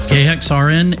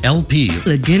KXRN LP,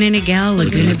 Laguna Niguel,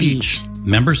 Laguna Beach.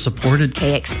 Member supported.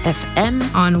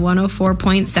 KXFM on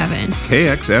 104.7.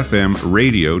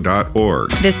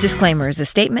 KXFMradio.org. This disclaimer is a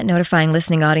statement notifying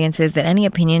listening audiences that any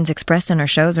opinions expressed on our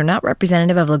shows are not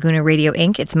representative of Laguna Radio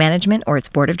Inc., its management, or its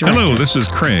board of directors. Hello, this is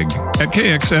Craig at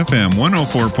KXFM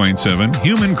 104.7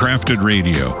 Human Crafted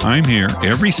Radio. I'm here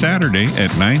every Saturday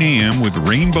at 9 a.m. with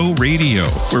Rainbow Radio,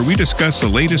 where we discuss the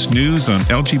latest news on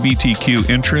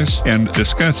LGBTQ interests and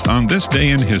discuss on this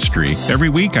day in history. Every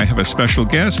week I have a special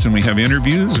guest and we have interviews.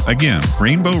 Again,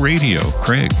 Rainbow Radio,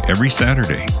 Craig, every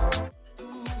Saturday.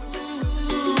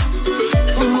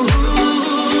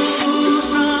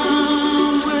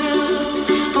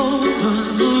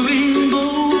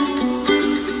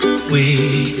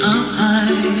 Way up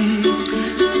high,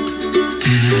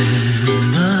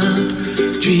 and the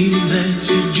dreams that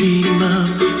you dream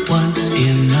of once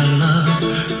in a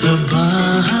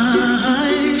lullaby.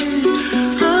 High,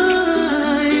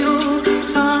 oh,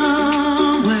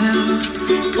 somewhere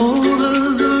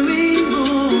over the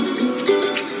rainbow,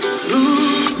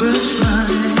 bluebirds fly,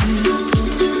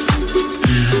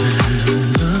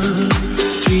 and the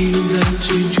dreams that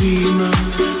you dream of,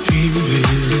 dreams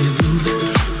really do.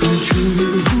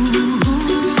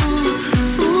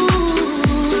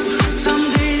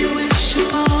 Someday you wish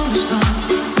upon a star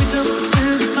with the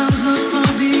clouds are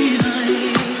far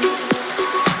behind.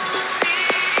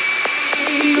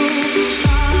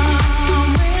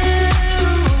 Somewhere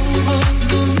over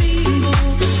the rainbow,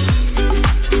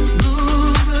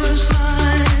 bluebirds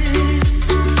fly,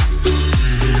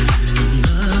 and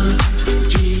the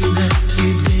dream that you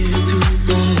did to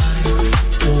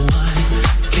oh why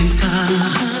can't I?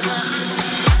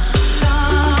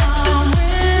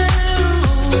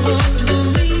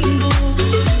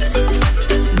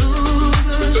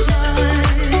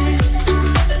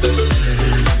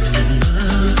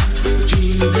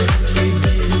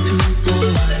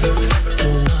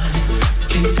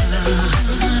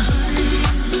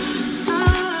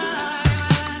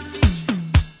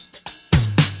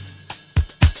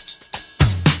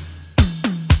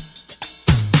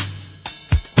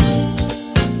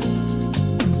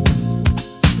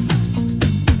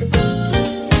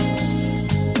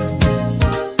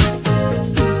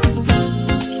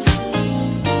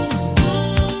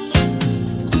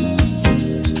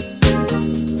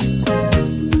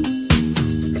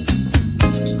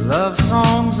 Love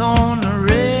songs on the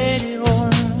radio,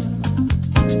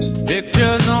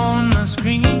 pictures on the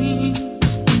screen.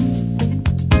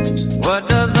 What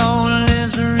does all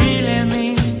this really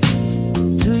mean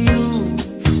to you?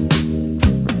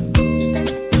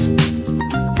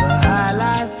 The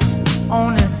highlights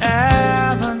on the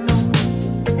avenue,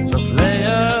 the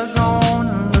players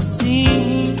on the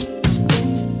scene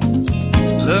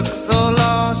look so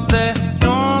lost they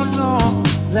don't know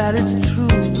that it's true.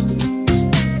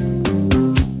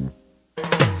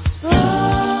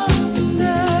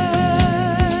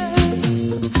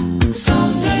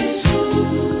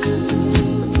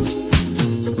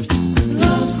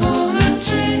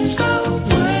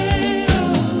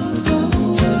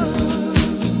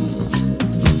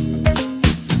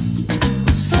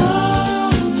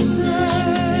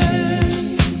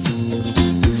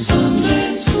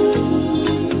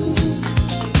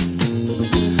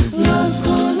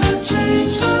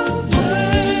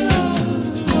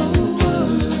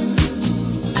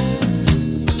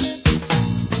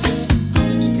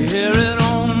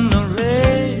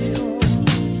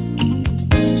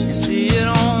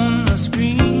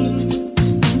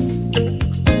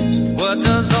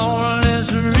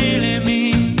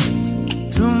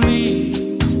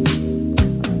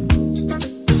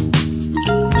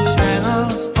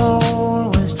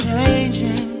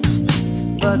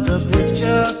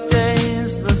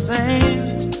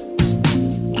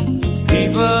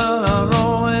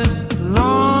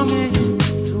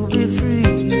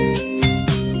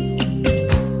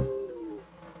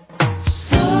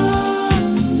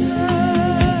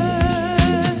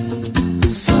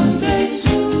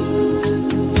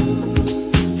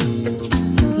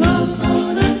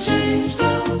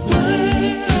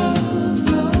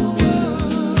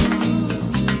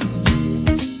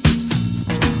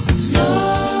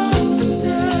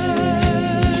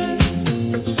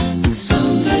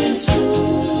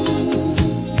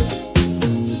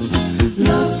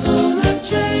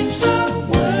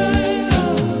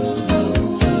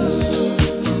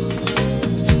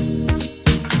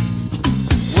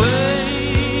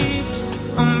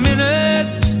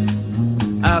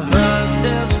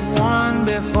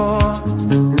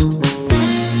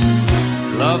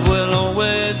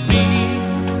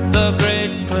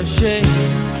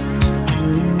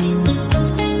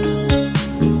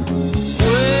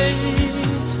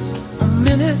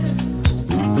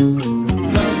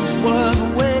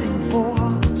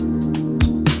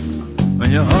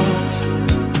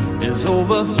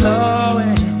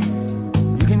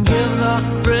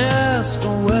 passed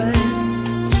away.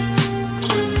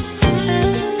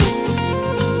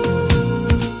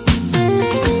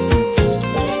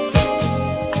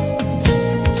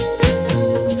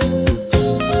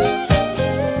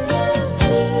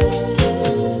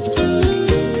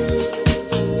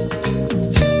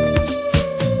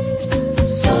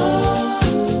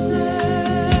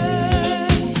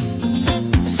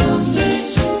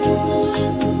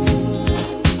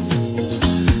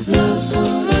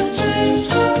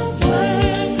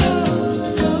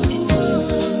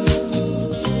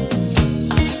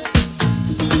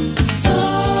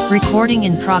 Recording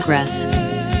in progress.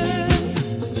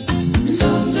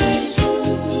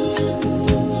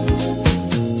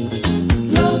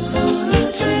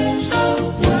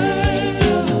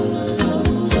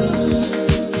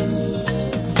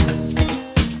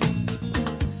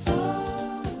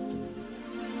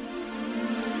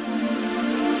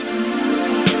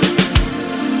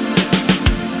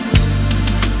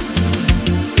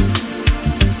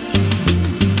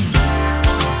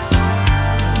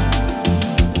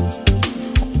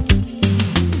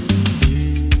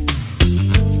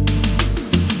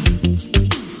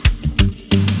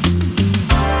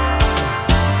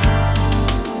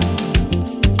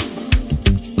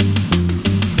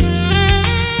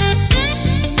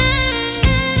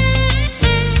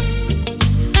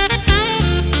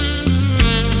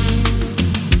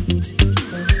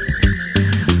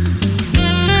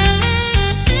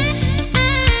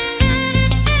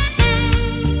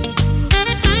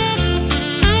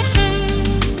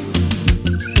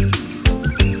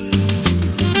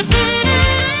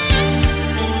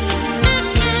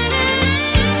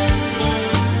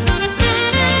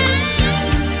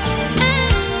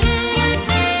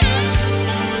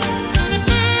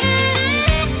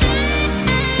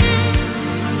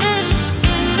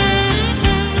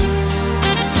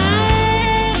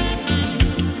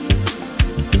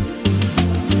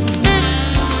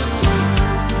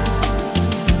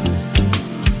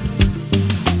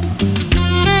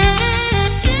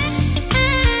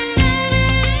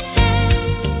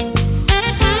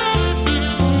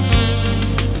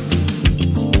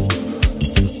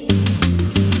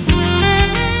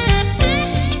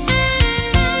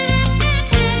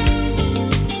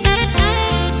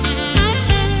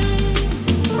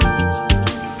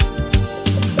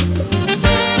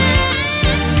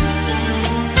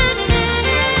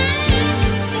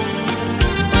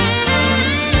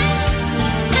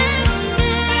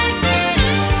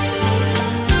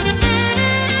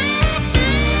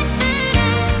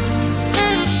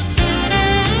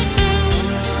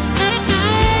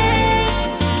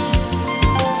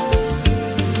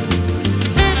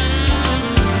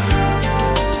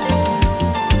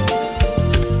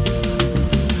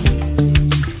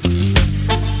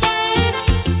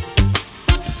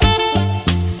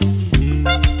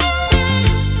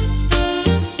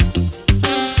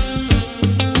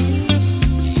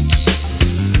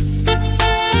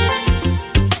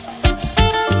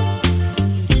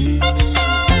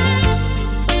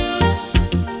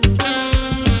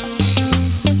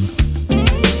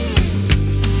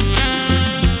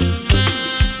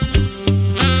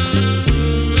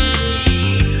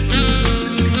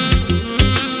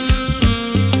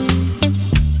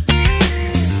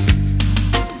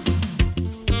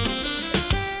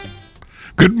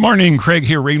 Good morning, Craig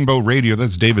here, Rainbow Radio.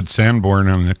 That's David Sanborn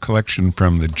on the collection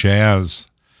from the Jazz,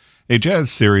 a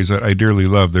jazz series that I dearly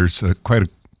love. There's quite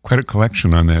a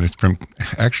collection on that. It's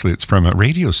from a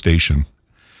radio station.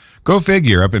 Go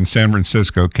figure, up in San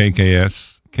Francisco,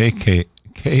 KKSM,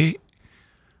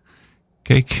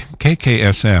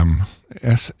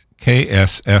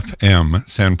 KSFM,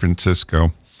 San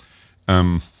Francisco.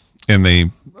 And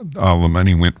all the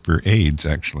money went for AIDS,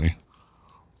 actually.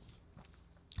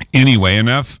 Anyway,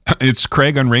 enough. It's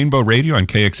Craig on Rainbow Radio on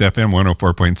KXFM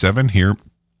 104.7 here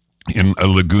in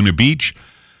Laguna Beach.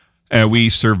 We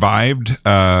survived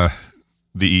the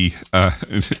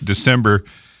December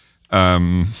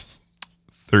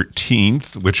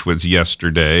 13th, which was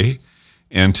yesterday,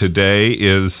 and today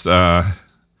is the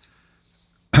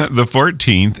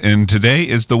 14th, and today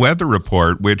is the weather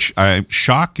report, which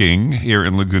shocking here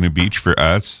in Laguna Beach for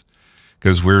us,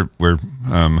 because we're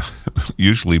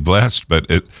usually blessed, but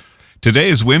today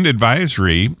is wind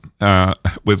advisory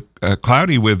with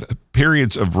cloudy with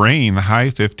periods of rain,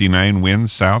 high 59,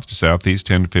 winds south to southeast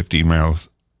 10 to 15 miles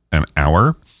an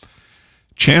hour.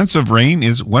 Chance of rain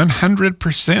is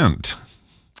 100%.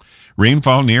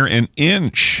 Rainfall near an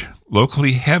inch,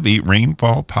 locally heavy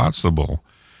rainfall possible.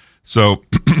 So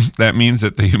that means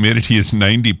that the humidity is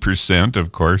 90%,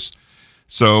 of course.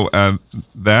 So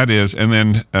that is, and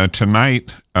then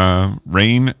tonight,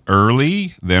 rain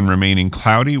early, then remaining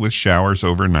cloudy with showers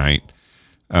overnight.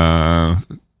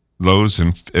 Lows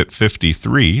at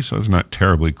 53, so it's not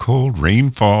terribly cold.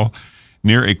 Rainfall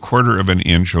near 1/4 of an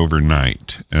inch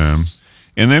overnight. And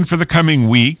then for the coming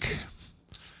week,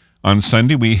 on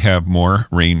Sunday we have more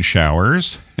rain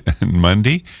showers, and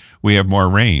Monday we have more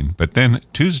rain. But then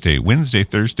Tuesday, Wednesday,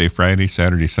 Thursday, Friday,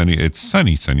 Saturday, Sunday, it's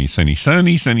sunny. 60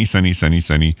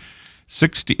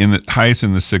 in the highs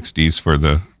in the 60s for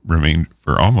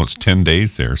almost 10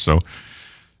 days there. So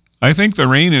I think the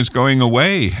rain is going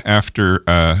away after,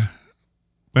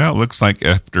 it looks like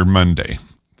after Monday.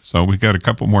 So we got a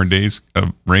couple more days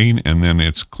of rain, and then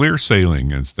it's clear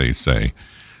sailing, as they say.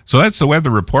 So that's the weather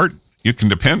report. You can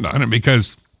depend on it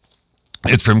because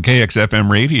it's from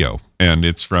KXFM Radio, and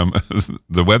it's from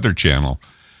the Weather Channel.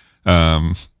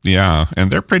 And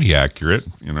they're pretty accurate,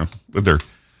 with their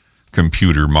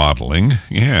computer modeling.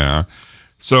 Yeah.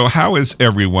 So how is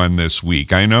everyone this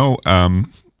week? I know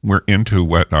we're into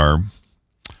what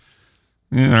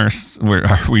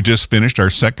we just finished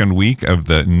our second week of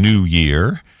the new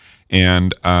year,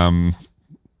 and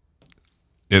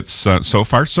it's so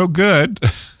far so good.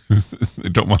 I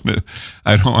don't want to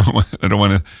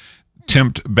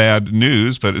tempt bad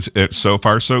news, but it's so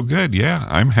far so good. Yeah,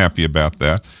 I'm happy about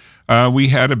that. We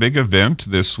had a big event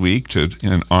this week to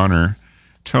honor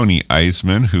Tony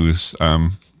Eisman, who's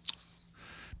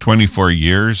 24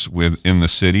 years in the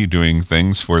city doing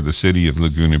things for the city of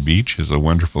Laguna Beach. Is a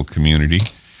wonderful community.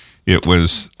 It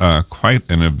was quite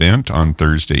an event on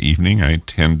Thursday evening. I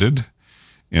attended,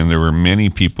 and there were many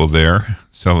people there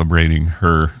celebrating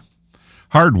her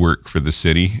hard work for the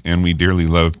city, and we dearly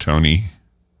love Tony.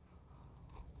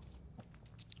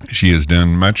 She has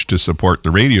done much to support the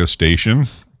radio station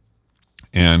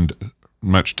and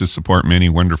much to support many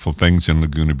wonderful things in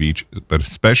Laguna Beach, but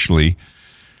especially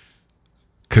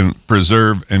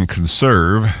preserve and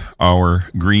conserve our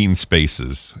green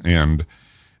spaces. And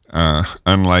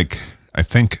unlike, I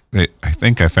think I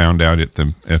found out at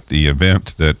the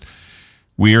event that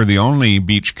we are the only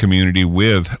beach community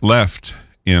left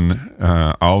in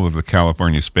all of the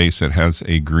California space that has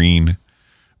a green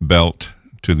belt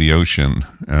to the ocean,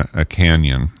 a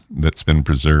canyon that's been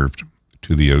preserved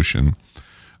to the ocean.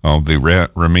 All the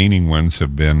remaining ones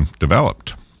have been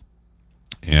developed,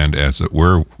 and as it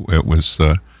were, it was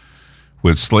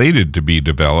slated to be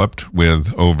developed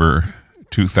with over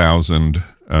 2,000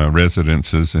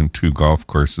 residences and 2 golf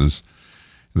courses.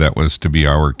 That was to be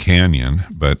our canyon,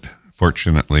 but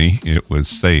fortunately, it was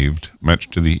saved, much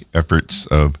to the efforts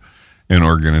of an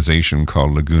organization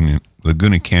called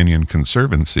Laguna Canyon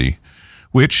Conservancy,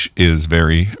 which is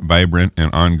very vibrant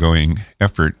and ongoing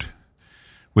effort,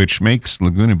 which makes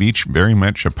Laguna Beach very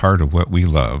much a part of what we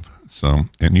love. So,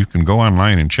 and you can go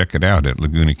online and check it out at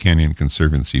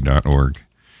lagunacanyonconservancy.org.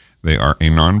 They are a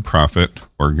nonprofit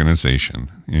organization.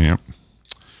 Yep.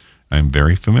 I'm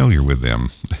very familiar with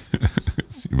them.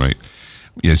 You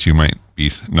might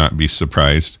not be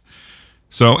surprised.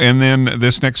 So, and then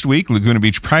this next week, Laguna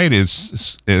Beach Pride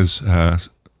is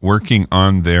working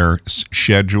on their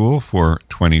schedule for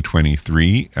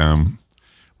 2023.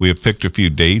 We have picked a few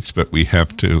dates, but we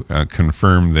have to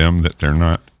confirm them that they're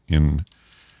not in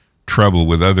trouble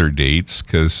with other dates,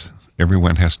 because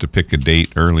everyone has to pick a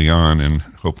date early on and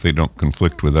hope they don't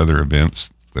conflict with other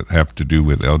events that have to do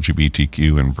with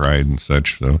LGBTQ and Pride and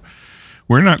such. So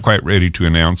we're not quite ready to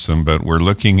announce them, but we're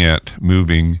looking at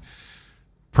moving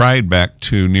Pride back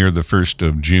to near the 1st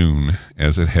of June,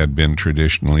 as it had been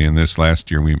traditionally. And this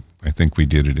last year, I think we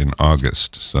did it in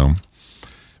August, so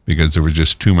because there was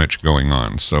just too much going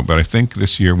on. So, but I think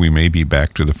this year we may be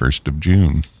back to the 1st of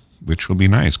June, which will be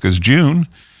nice, because June,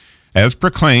 as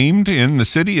proclaimed in the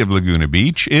city of Laguna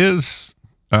Beach, is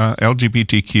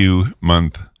LGBTQ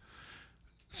month,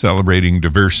 celebrating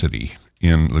diversity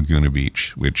in Laguna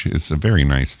Beach, which is a very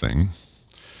nice thing.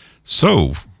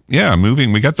 So, yeah,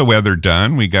 we got the weather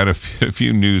done. We got a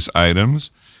few news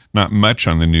items. Not much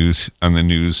on the news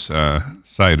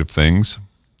side of things.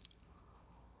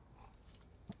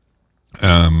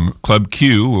 Club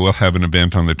Q will have an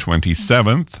event on the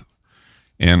 27th,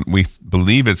 and we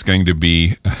believe it's going to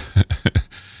be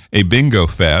a bingo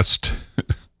fest,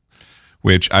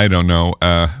 which I don't know.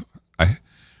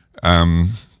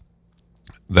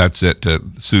 That's at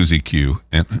Susie Q.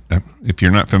 And if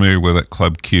you're not familiar with what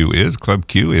Club Q is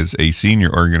a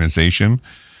senior organization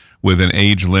with an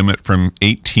age limit from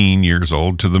 18 years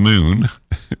old to the moon.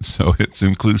 So it's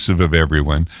inclusive of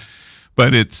everyone.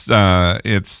 But it's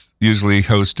usually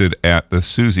hosted at the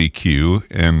Susie Q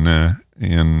in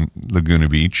Laguna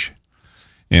Beach.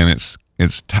 And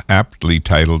It's aptly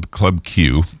titled Club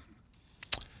Q,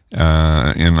 in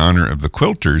honor of the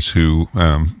quilters who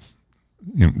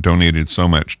donated so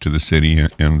much to the city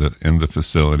and the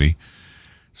facility.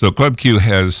 So Club Q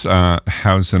has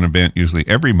an event usually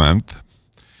every month,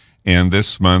 and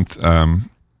this month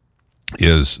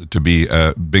is to be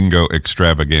a bingo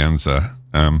extravaganza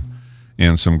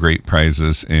and some great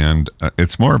prizes. And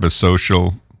it's more of a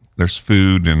social. There's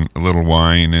food and a little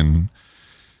wine and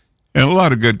a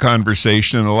lot of good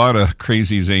conversation, a lot of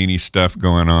crazy zany stuff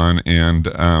going on. And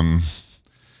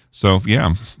so,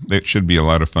 yeah, it should be a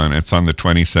lot of fun. It's on the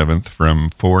 27th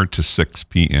from 4 to 6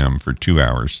 p.m. for 2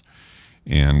 hours.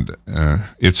 And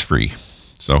it's free.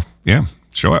 So, yeah,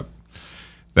 show up.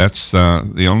 That's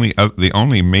the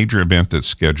only major event that's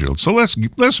scheduled. So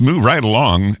let's move right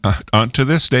along to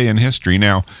this day in history.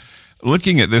 Now,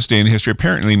 looking at this day in history,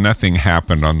 apparently nothing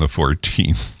happened on the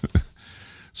 14th.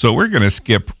 So we're going to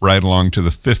skip right along to the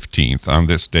 15th on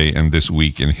this day and this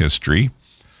week in history.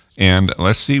 And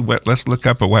let's look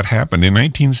up at what happened in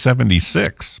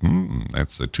 1976.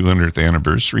 That's the 200th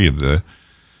anniversary of the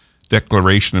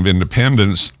Declaration of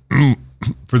Independence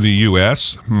for the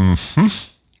U.S.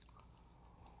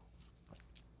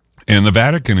 And the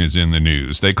Vatican is in the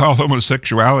news. They call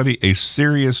homosexuality a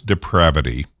serious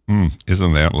depravity.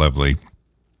 Isn't that lovely?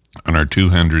 On our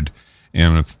 200th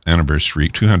anniversary,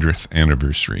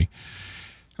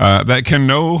 that can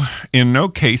in no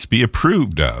case be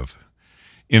approved of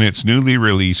in its newly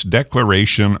released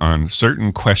Declaration on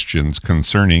Certain Questions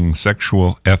Concerning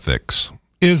Sexual Ethics.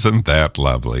 Isn't that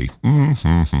lovely?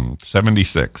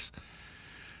 76.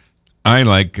 I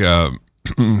like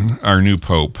our new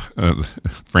Pope,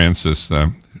 Francis.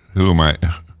 Who am I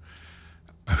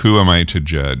to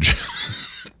judge?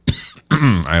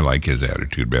 I like his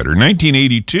attitude better.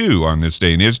 1982, on this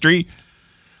day in history,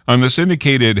 on the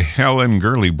syndicated Helen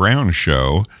Gurley Brown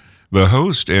show, the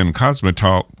host and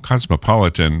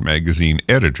Cosmopolitan magazine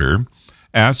editor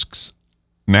asks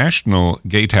National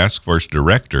Gay Task Force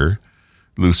Director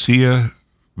Lucia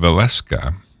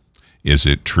Valeska, is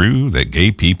it true that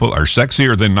gay people are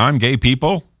sexier than non-gay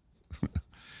people?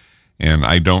 And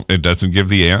it doesn't give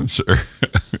the answer.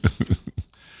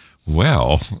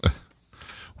 Well,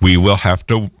 we will have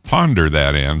to ponder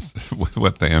that answer,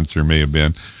 what the answer may have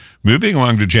been. Moving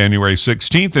along to January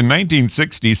 16th, in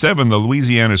 1967, the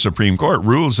Louisiana Supreme Court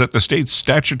rules that the state's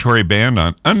statutory ban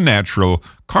on unnatural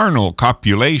carnal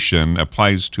copulation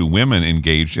applies to women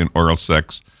engaged in oral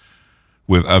sex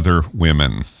with other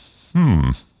women.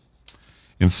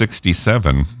 In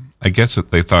 67, I guess that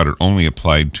they thought it only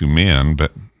applied to men,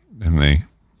 and they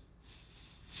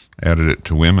added it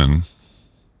to women.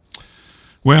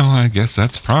 Well, I guess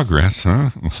that's progress,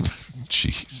 huh?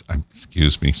 Jeez,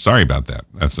 excuse me. Sorry about that.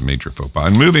 That's a major faux pas.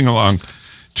 And moving along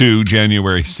to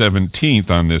January 17th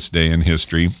on this day in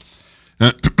history. In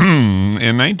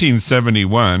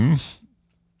 1971,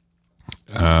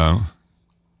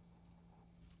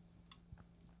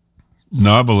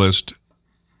 novelist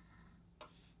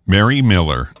Mary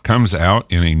Miller comes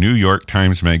out in a New York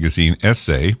Times Magazine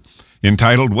essay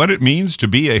entitled What It Means to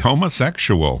Be a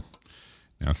Homosexual.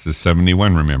 Now, this is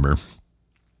 71, remember.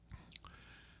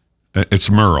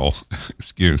 It's Merle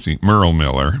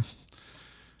Miller.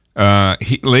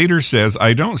 He later says,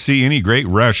 I don't see any great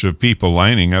rush of people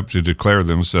lining up to declare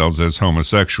themselves as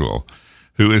homosexual.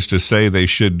 Who is to say they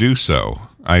should do so?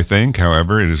 I think,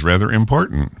 however, it is rather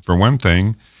important. For one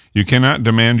thing, you cannot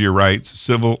demand your rights,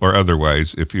 civil or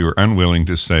otherwise, if you are unwilling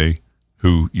to say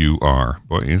who you are.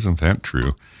 Boy, isn't that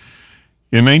true?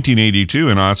 In 1982,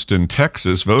 in Austin,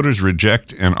 Texas, voters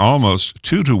reject an almost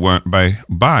 2-to-1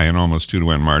 by an almost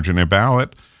 2-to-1 margin a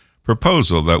ballot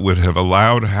proposal that would have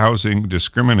allowed housing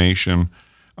discrimination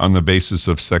on the basis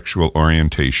of sexual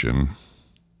orientation.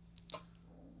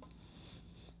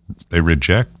 They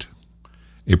reject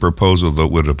a proposal that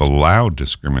would have allowed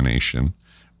discrimination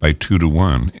by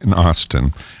 2-to-1 in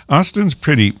Austin. Austin's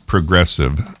pretty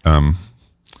progressive.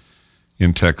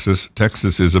 In Texas.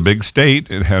 Texas is a big state.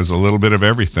 It has a little bit of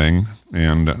everything,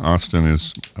 and Austin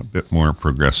is a bit more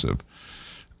progressive,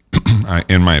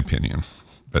 in my opinion.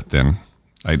 But then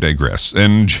I digress.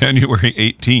 And January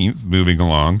 18th, moving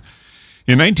along,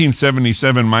 in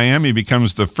 1977, Miami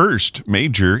becomes the first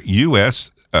major U.S.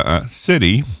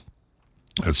 city,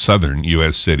 a southern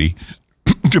U.S. city,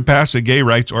 to pass a gay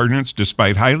rights ordinance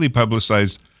despite highly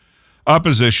publicized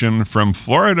opposition from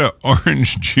Florida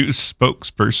orange juice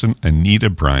spokesperson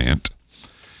Anita Bryant.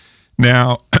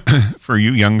 Now, for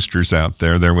you youngsters out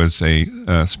there, there was a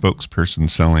spokesperson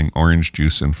selling orange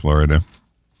juice in Florida.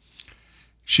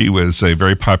 She was a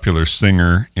very popular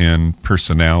singer and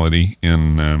personality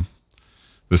in the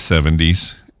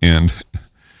 70s. And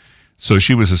So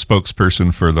she was a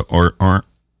spokesperson for the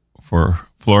for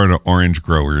Florida Orange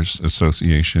Growers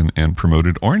Association and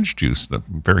promoted orange juice, the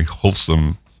very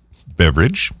wholesome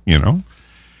beverage, you know.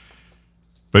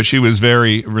 But she was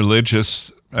very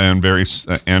religious and very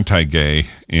anti-gay,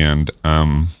 and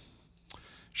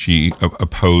she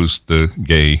opposed the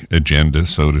gay agenda,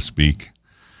 so to speak,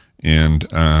 and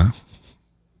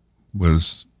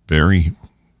was very,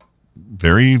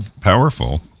 very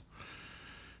powerful.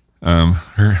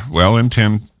 Her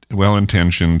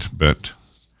well-intentioned, but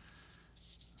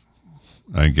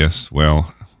I guess,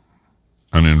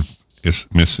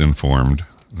 misinformed,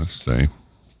 let's say,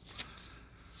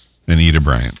 Anita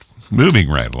Bryant. Moving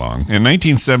right along. In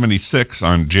 1976,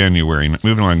 moving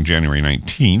along January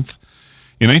 19th,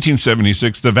 in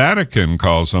 1976, the Vatican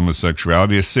calls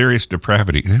homosexuality a serious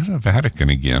depravity. The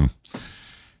Vatican again.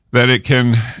 That it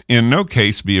can in no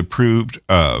case be approved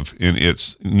of in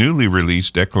its newly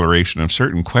released declaration of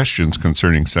certain questions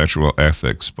concerning sexual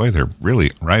ethics. Boy, they're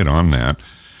really right on that.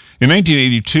 In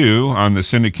 1982, on the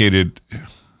syndicated,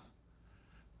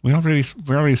 we already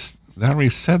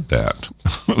said that.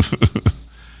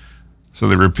 So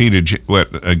they repeated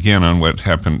what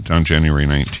happened on January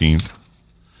 19th.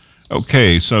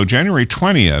 Okay, so January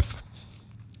 20th,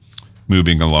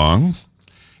 moving along.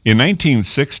 In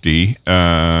 1960,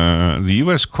 the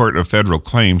U.S. Court of Federal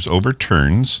Claims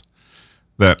overturns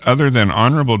that other than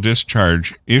honorable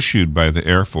discharge issued by the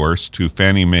Air Force to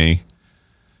Fannie Mae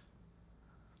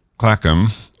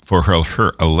Clackham for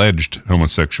her alleged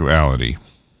homosexuality.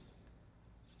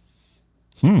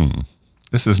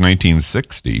 This is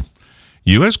 1960.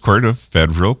 U.S. Court of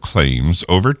Federal Claims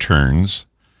overturns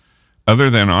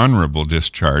other than honorable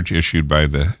discharge issued by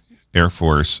the Air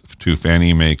Force to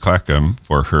Fannie Mae Clackham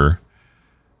for her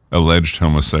alleged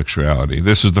homosexuality.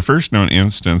 This is the first known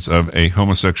instance of a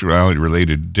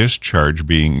homosexuality-related discharge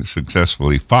being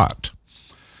successfully fought.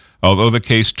 Although the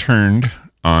case turned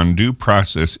on due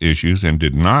process issues and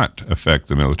did not affect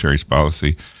the military's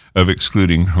policy of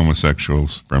excluding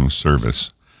homosexuals from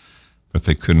service, but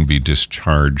they couldn't be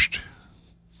discharged.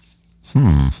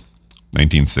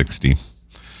 1960.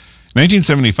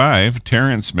 1975,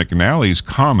 Terrence McNally's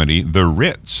comedy The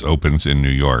Ritz opens in New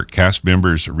York. Cast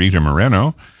members Rita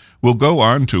Moreno will go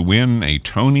on to win a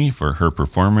Tony for her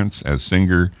performance as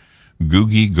singer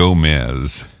Googie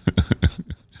Gomez.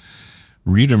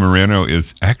 Rita Moreno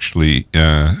is actually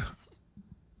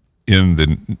in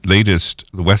the latest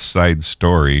West Side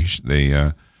Story.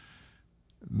 You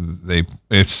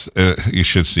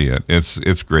should see it.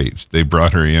 It's great. They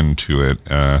brought her into it.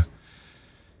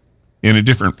 In a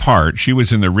different part. She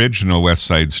was in the original West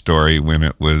Side Story when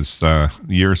it was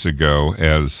years ago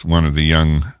as one of the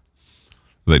young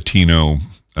Latino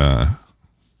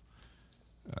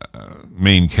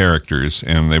main characters,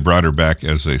 and they brought her back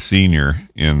as a senior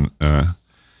in the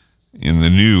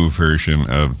new version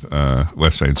of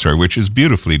West Side Story, which is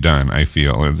beautifully done. I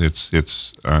feel it's.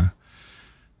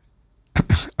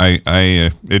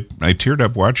 I teared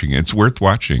up watching it. It's worth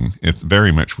watching. It's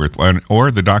very much worth watching.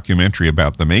 Or the documentary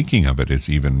about the making of it is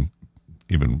even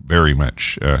very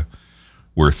much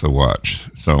worth a watch.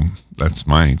 So that's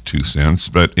my 2 cents.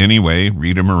 But anyway,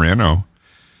 Rita Moreno,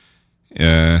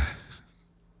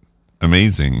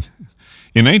 amazing.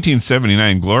 In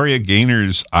 1979, Gloria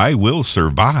Gaynor's I Will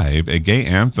Survive, a gay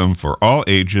anthem for all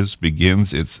ages,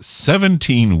 begins its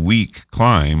 17-week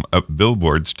climb up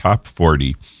Billboard's top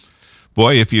 40.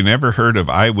 Boy, if you never heard of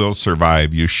I Will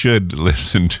Survive, you should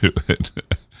listen to it.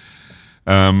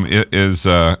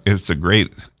 It's a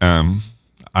great,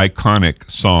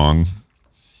 iconic song,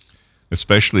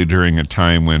 especially during a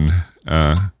time when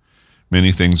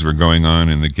many things were going on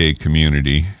in the gay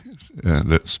community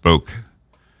that spoke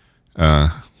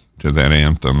to that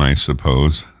anthem, I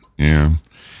suppose. Yeah.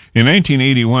 In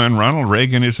 1981, Ronald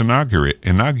Reagan is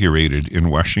inaugurated in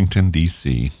Washington,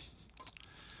 D.C.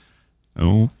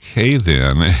 Okay,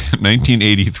 then.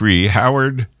 1983,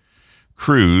 Howard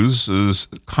Cruz's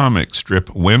comic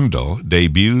strip Wendell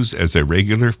debuts as a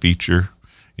regular feature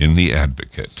in The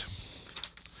Advocate.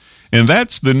 And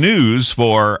that's the news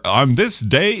for On This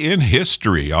Day in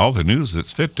History. All the news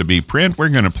that's fit to be print. We're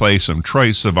going to play some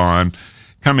Troye Sivan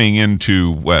coming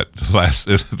into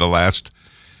the last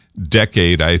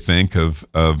decade, I think, of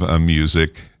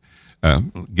music.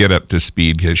 Get up to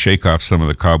speed, shake off some of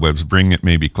the cobwebs, bring it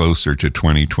maybe closer to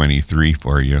 2023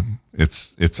 for you.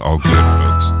 It's all good,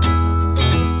 folks.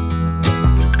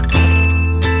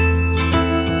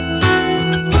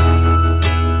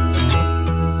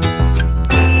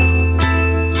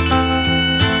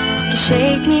 You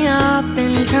shake me up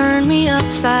and turn me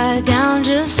upside down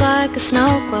just like a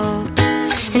snow globe.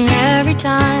 And every Every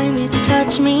time you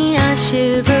touch me, I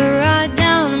shiver right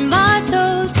down in my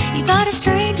toes. You got a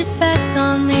strange effect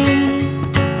on me.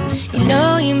 You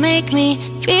know you make me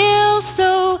feel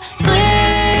so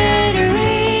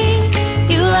glittery.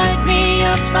 You light me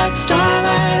up like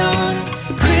starlight on a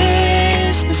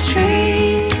Christmas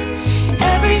tree.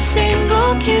 Every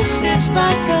single kiss is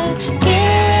like a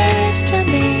gift to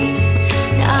me.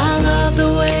 I love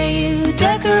the way you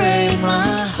decorate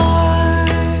my heart.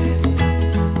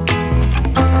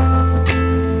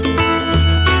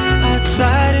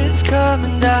 Outside it's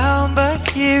coming down, but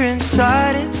here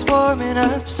inside it's warming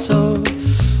up. So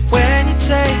when you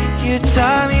take your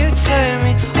time, you turn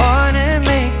me on and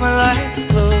make my life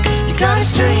glow. You got a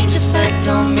strange effect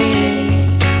on me.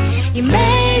 You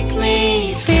make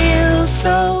me feel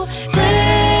so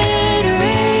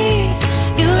glittery.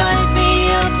 You light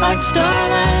me up like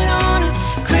starlight on a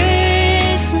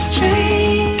Christmas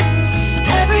tree.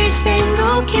 Every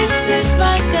single kiss is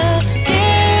like a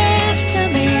gift to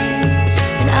me.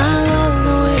 And I love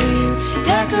the way you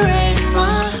decorate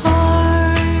my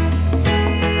heart.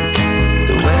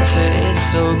 The winter is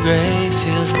so gray,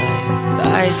 feels like the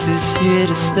ice is here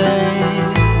to stay.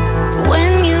 But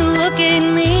when you look at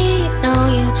me, you know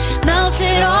you melt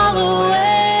it all away.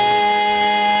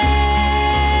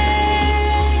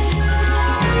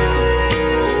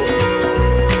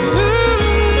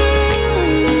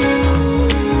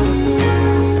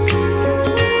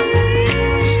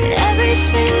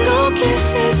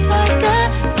 Kiss is like a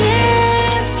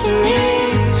gift to me.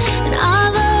 And I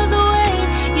love the way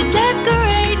you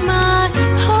decorate my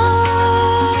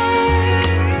heart.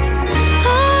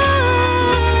 Oh,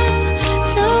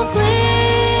 so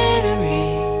glittery.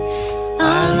 I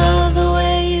love the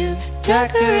way you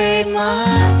decorate my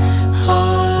heart.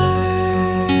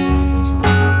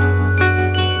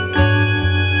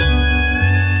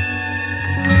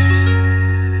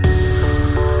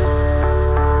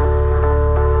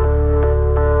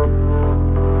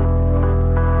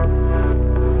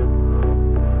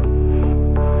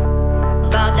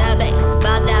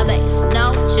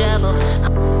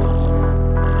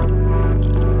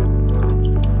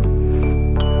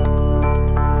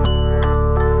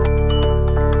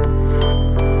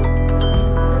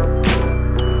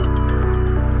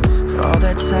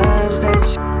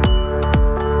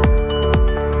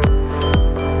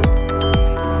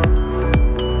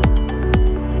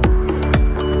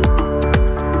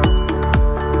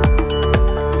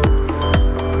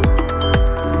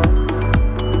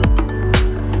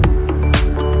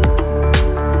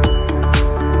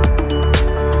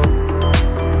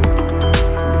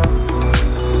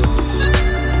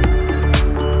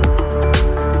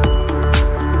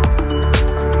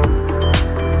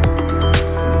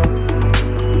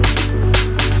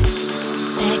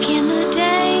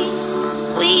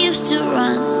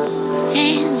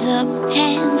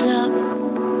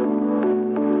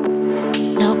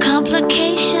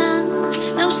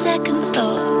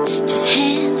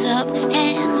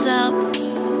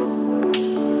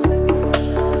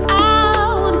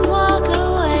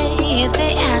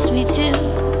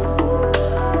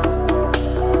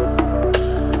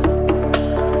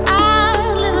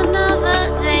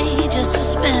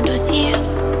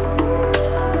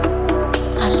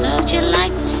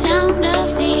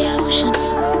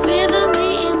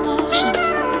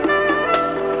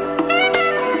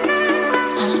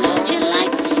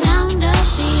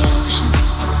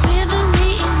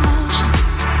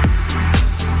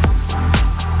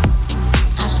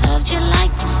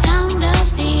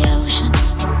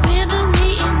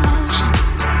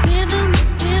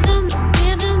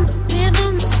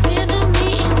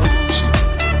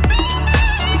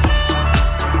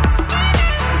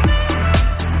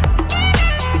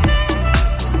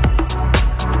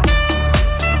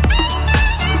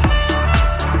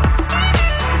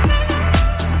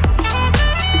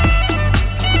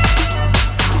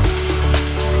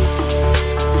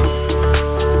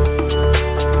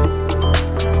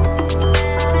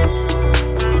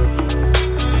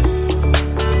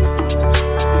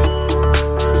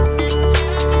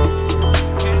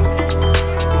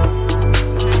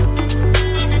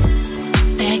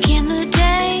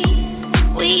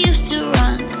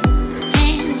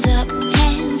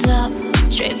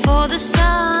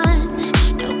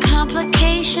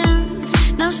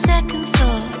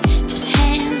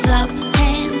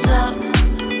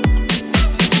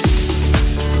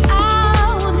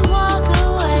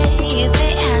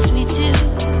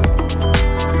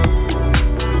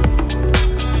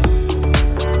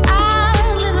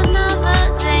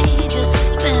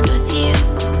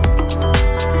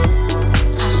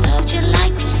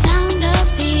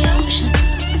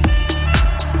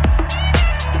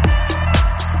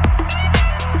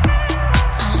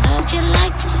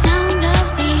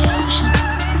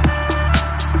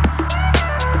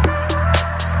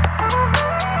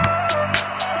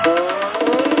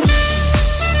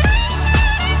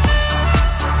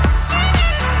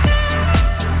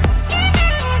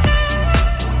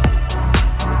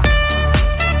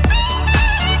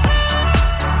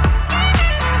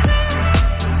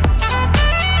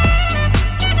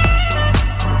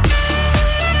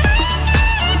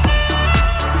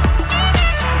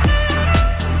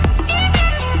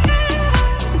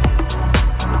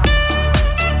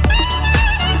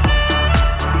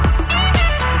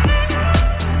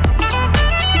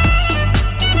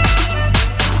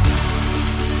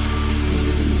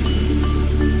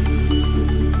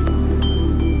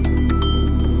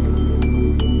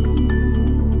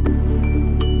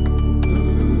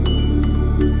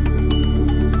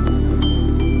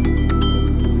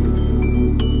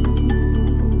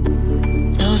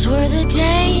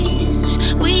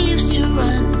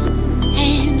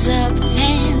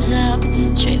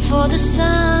 for the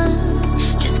sun.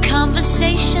 Just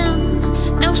conversation,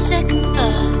 no second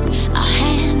thought. Our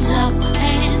hands up,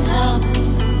 hands up.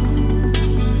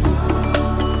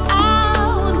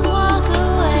 I wouldn't walk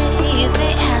away if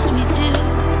they asked me to.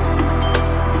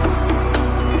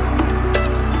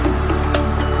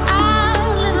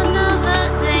 I'll live another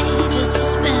day just to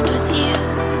spend with you.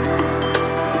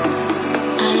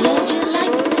 I loved you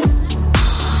like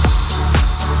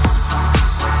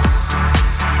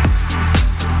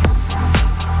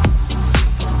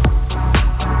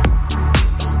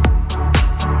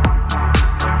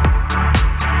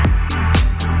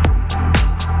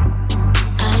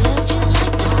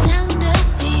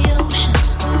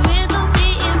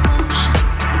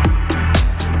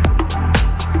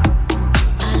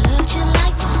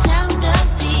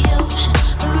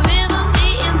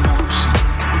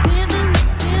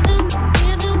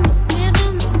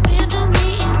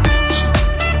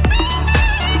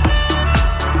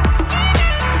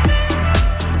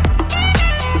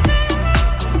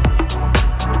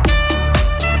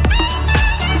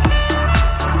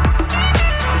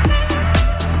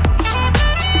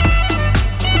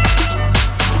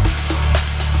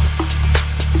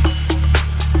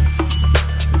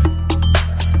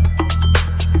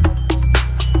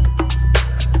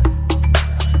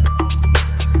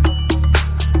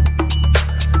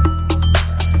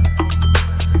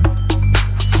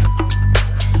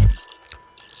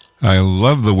I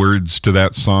love the words to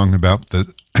that song about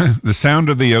the sound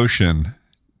of the ocean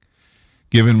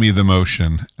giving me the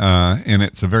motion. And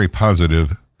it's a very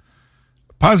positive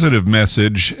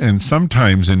message. And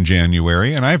sometimes in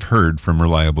January, and I've heard from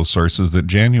reliable sources that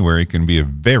January can be a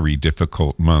very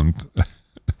difficult month,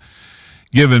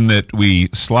 given that we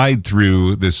slide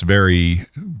through this very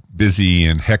busy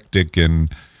and hectic and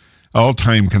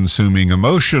all-time consuming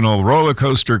emotional roller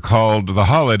coaster called the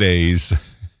holidays.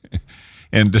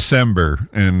 And December,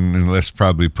 and let's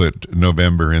probably put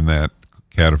November in that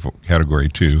category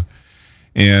too.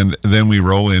 And then we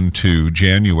roll into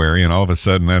January, and all of a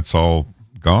sudden that's all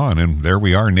gone, and there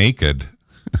we are naked.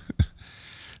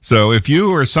 So if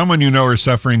you or someone you know are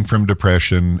suffering from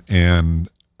depression and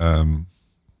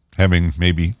having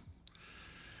maybe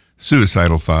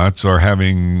suicidal thoughts or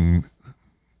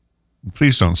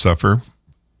please don't suffer.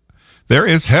 There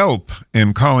is help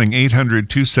in calling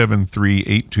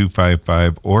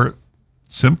 800-273-8255 or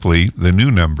simply the new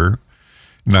number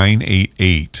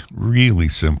 988. Really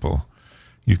simple.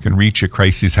 You can reach a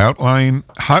crisis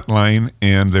hotline,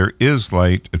 and there is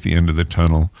light at the end of the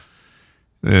tunnel.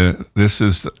 This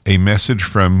is a message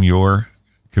from your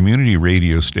community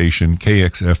radio station,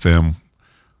 KXFM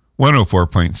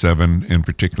 104.7, and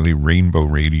particularly Rainbow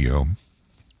Radio.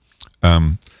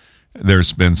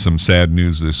 There's been some sad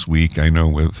news this week, I know,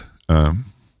 with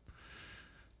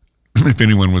if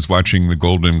anyone was watching the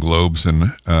Golden Globes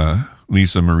and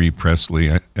Lisa Marie Presley,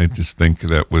 I just think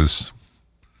that was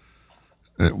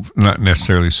not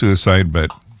necessarily suicide,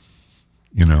 but,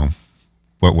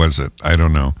 what was it? I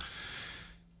don't know.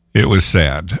 It was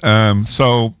sad.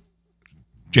 So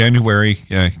January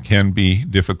can be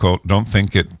difficult. Don't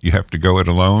think you have to go it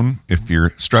alone if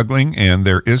you're struggling, and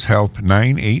there is help.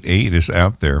 988 is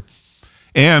out there.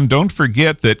 And don't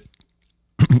forget that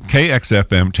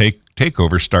KXFM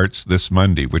Takeover starts this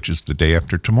Monday, which is the day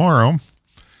after tomorrow.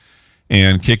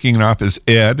 And kicking it off is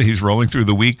Ed. He's rolling through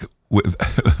the week with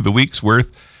the week's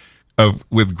worth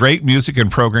with great music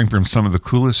and programming from some of the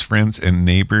coolest friends and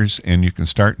neighbors. And you can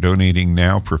start donating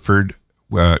now to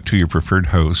your preferred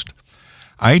host.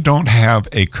 I don't have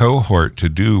a cohort to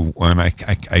do one. I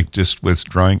just was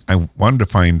drawing. I wanted to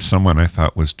find someone I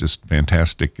thought was just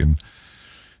fantastic and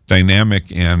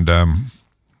dynamic, and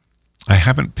I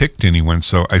haven't picked anyone,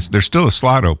 so there's still a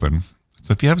slot open.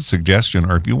 So if you have a suggestion,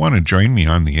 or if you want to join me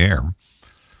on the air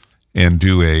and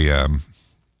do a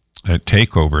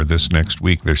takeover this next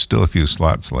week, there's still a few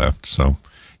slots left. So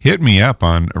hit me up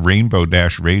on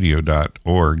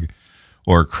rainbow-radio.org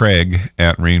or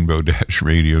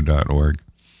Craig@rainbow-radio.org.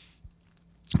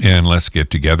 And let's get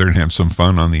together and have some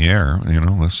fun on the air.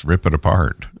 Let's rip it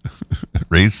apart,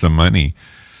 raise some money.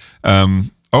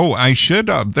 I should.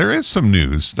 There is some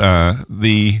news.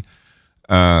 The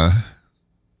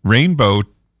Rainbow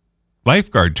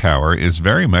Lifeguard Tower is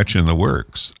very much in the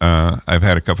works. I've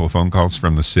had a couple of phone calls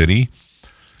from the city,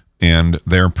 and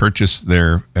their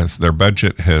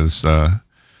budget has. They're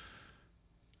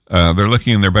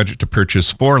looking in their budget to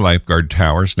purchase 4 lifeguard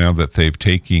towers now that they've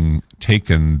taken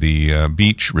the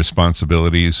beach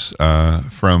responsibilities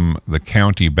from the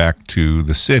county back to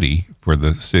the city for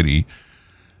the city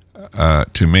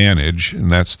to manage,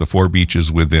 and that's the 4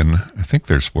 beaches within. I think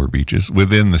there's 4 beaches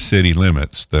within the city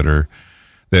limits that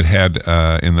that had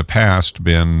in the past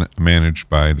been managed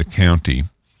by the county.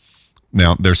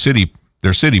 Now they're city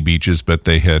beaches, but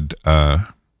they had,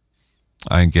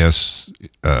 I guess,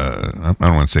 I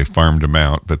don't want to say farmed them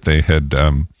out, but they had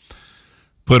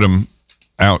put them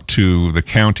out to the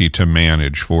county to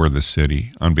manage for the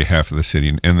city on behalf of the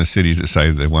city, and the city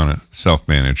decided they want to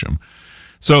self-manage them.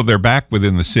 So they're back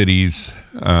within the city's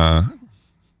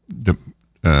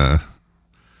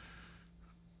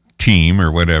team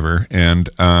or whatever, and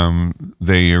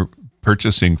they are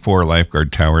purchasing 4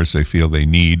 lifeguard towers they feel they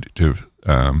need to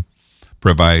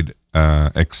provide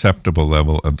acceptable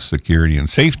level of security and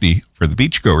safety for the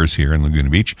beachgoers here in Laguna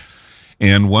Beach.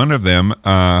 And one of them,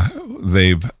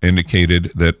 they've indicated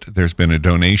that there's been a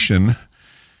donation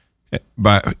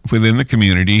within the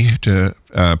community to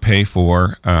pay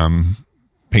for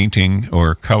painting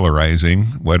or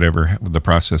colorizing, whatever the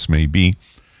process may be,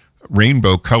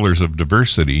 rainbow colors of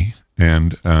diversity,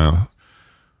 and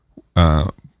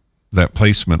that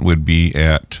placement would be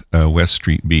at West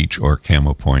Street Beach or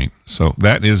Camel Point. So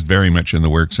that is very much in the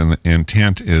works, and the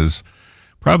intent is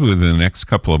probably within the next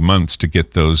couple of months to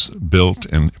get those built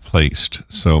and placed.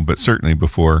 So, but certainly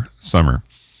before summer,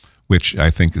 which I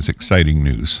think is exciting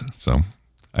news. So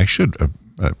I should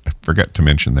I forgot to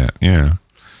mention that. Yeah.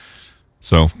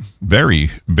 So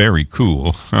very, very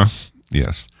cool. Huh?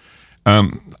 Yes.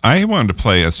 I wanted to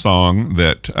play a song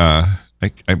that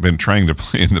I've been trying to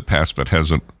play in the past, but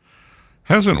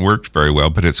hasn't worked very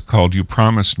well. But it's called "You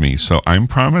Promised Me." So I'm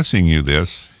promising you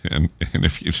this, and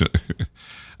if you,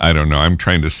 I don't know, I'm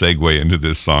trying to segue into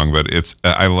this song, but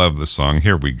I love the song.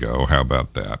 Here we go. How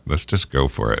about that? Let's just go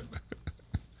for it.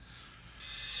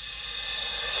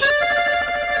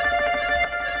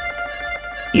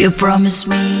 You promised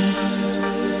me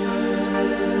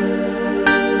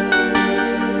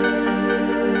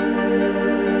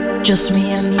just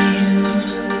me and you.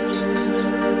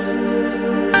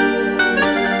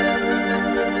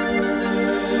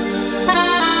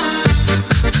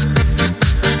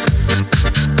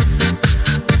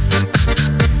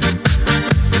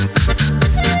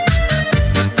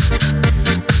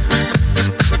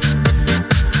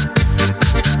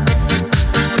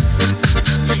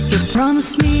 You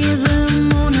promised me the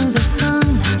moon and the sun,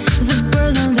 the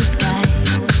birds and the sky.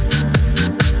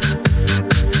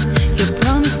 You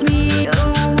promised me a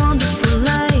wonderful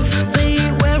life, they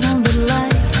were wonder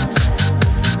lies.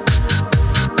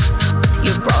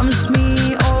 You promised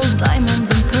me all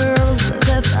diamonds and pearls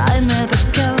that I never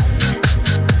got.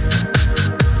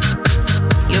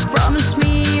 You promised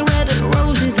me red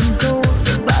roses and gold,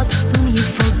 but soon you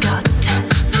forgot.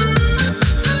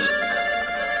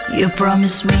 You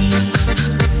promised me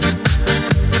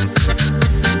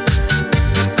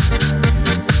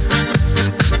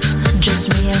just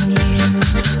me and you.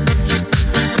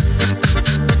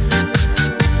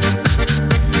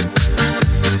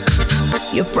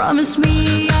 You promised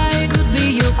me I could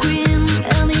be your queen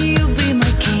and you be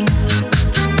my king.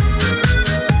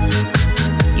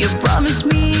 You promised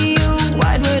me a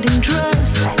white wedding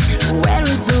dress, where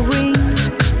is the ring?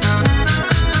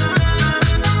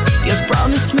 You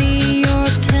promised me your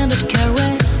tender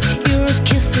caress, your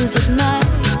kisses at night.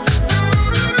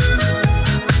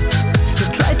 So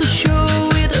try to show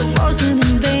it wasn't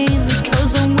in vain,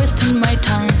 because I'm wasting my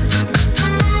time.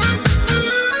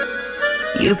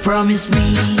 You promised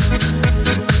me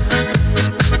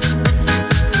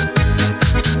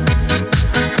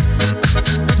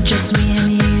just me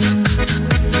and you.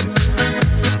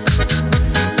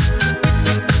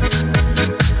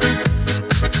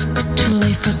 Too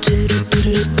late for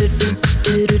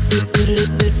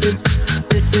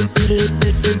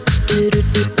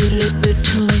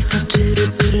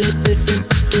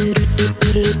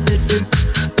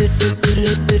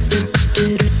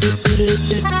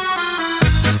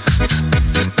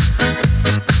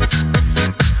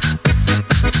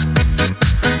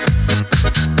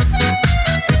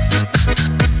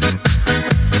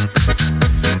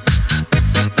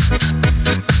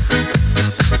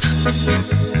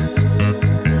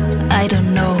I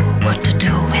don't know what to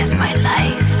do with my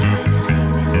life,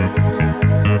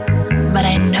 but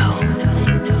I know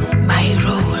my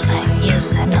rule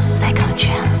is no second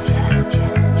chance.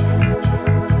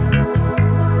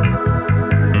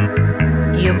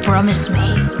 You promised me,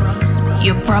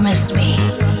 you promised me,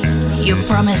 you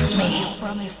promised me.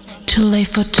 Too late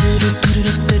for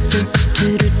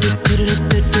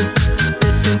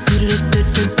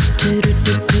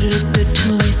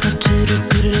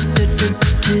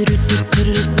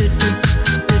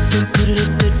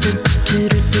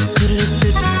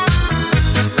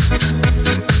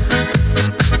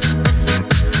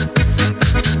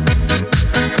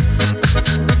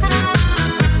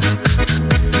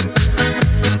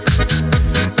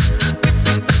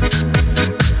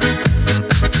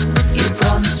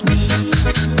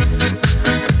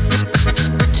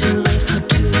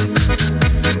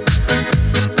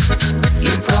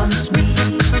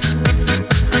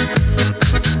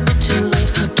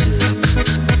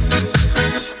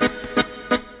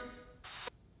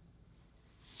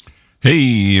Hey,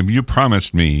 you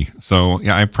promised me. So,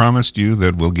 yeah, I promised you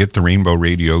that we'll get the Rainbow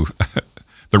Radio,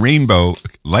 the Rainbow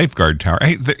Lifeguard Tower.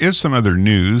 Hey, there is some other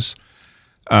news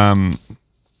in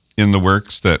the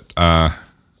works that I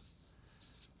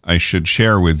should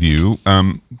share with you.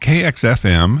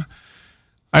 KXFM,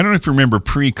 I don't know if you remember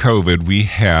pre-COVID, we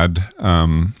had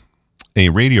a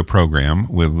radio program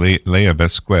with Leah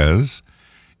Vesquez,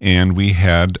 and we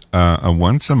had a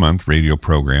once-a-month radio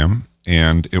program,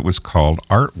 and it was called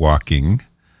Art Walking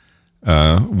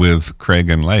with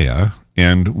Craig and Leah,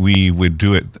 and we would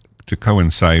do it to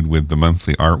coincide with the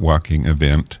monthly Art Walking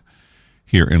event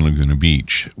here in Laguna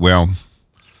Beach. Well,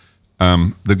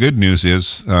 the good news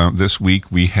is this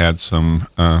week we had some,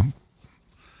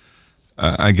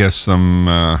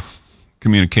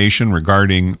 communication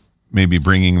regarding maybe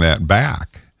bringing that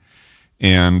back,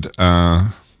 and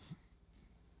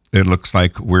it looks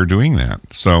like we're doing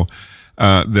that. So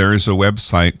there is a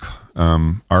website,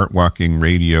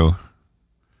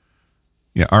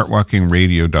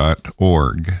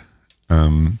 artwalkingradio.org,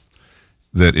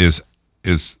 that is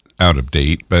out of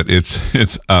date, but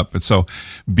it's up. And so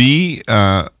you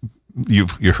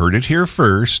heard it here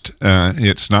first.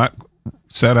 It's not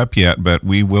set up yet, but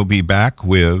we will be back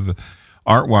with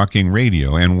Art Walking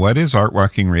Radio. And what is Art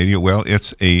Walking Radio? Well,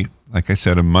 it's like I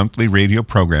said, a monthly radio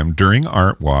program during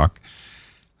Art Walk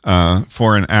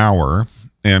for an hour,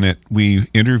 and we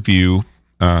interview,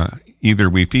 either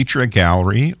we feature a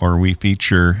gallery or we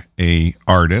feature a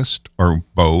artist or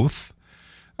both.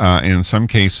 In some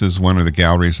cases, one of the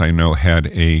galleries I know had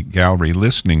a gallery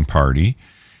listening party,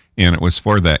 and it was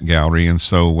for that gallery. And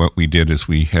so what we did is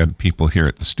we had people here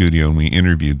at the studio and we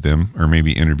interviewed them, or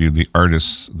maybe interviewed the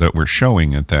artists that were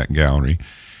showing at that gallery.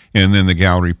 And then the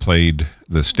gallery played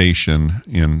the station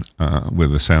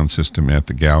with the sound system at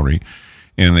the gallery,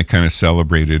 and they kind of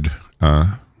celebrated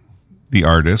the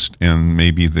artist and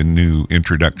maybe the new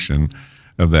introduction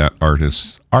of that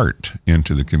artist's art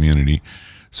into the community.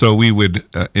 So we would,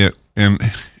 and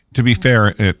to be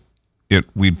fair,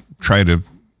 we'd try to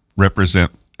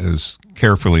represent as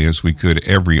carefully as we could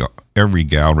every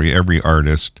gallery, every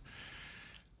artist,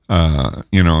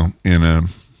 in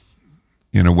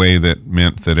a way that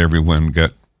meant that everyone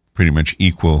got pretty much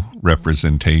equal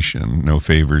representation, no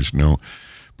favors,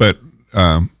 but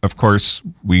of course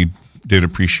we did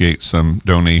appreciate some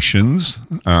donations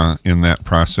in that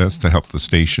process to help the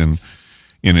station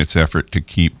in its effort to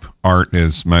keep art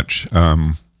as much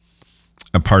a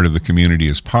part of the community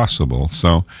as possible.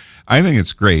 So I think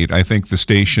it's great. I think the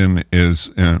station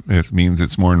it means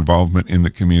it's more involvement in the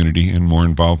community and more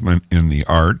involvement in the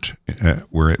art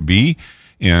where it be.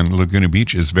 And Laguna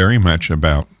Beach is very much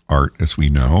about art, as we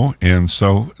know. And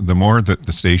so the more that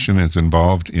the station is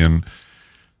involved in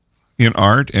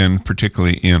art, and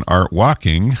particularly in art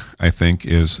walking, I think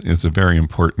is a very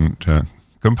important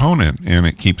component, and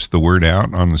it keeps the word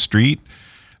out on the street.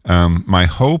 My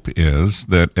hope is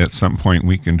that at some point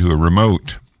we can do a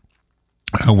remote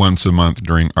once a month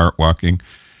during art walking,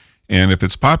 and if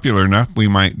it's popular enough, we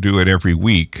might do it every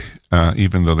week,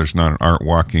 even though there's not an art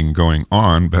walking going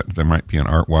on, but there might be an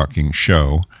art walking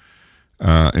show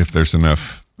if there's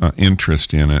enough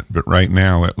interest in it. But right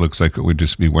now it looks like it would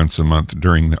just be once a month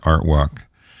during the art walk.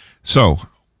 So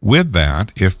with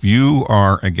that, if you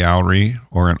are a gallery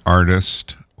or an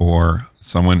artist or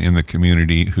someone in the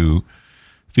community who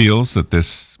feels that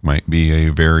this might be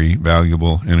a very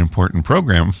valuable and important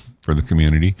program for the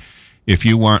community, if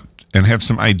you want and have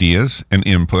some ideas and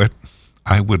input,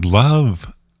 I would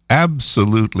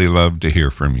absolutely love to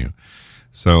hear from you.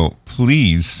 So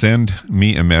please send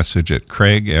me a message at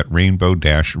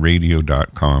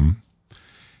craig@rainbow-radio.com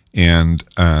and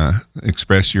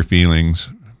express your feelings,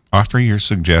 offer your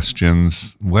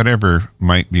suggestions, whatever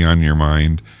might be on your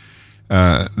mind.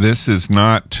 This is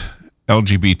not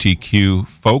LGBTQ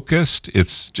focused.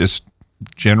 It's just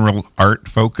general art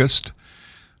focused,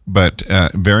 but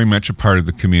very much a part of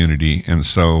the community and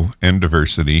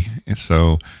diversity. And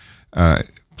so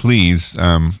please,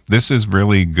 this is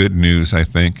really good news, I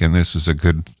think, and this is a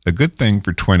good thing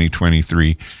for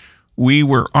 2023. We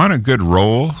were on a good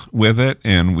roll with it,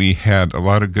 and we had a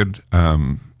lot of good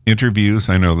interviews.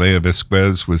 I know Leah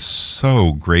Vesquez was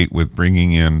so great with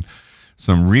bringing in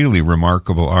some really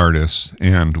remarkable artists,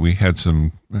 and we had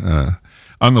some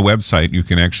on the website. You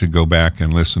can actually go back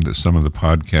and listen to some of the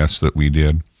podcasts that we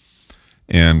did.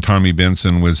 And Tommy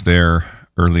Benson was there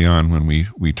early on when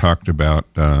we talked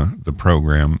about the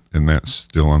program, and that's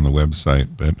still on the website,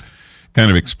 but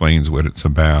kind of explains what it's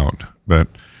about. But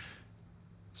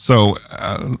so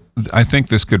I think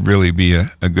this could really be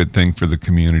a good thing for the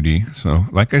community. So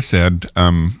like I said,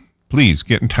 please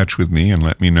get in touch with me and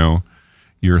let me know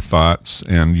your thoughts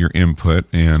and your input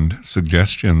and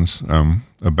suggestions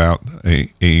about a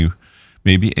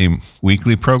maybe a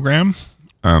weekly program,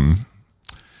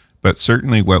 but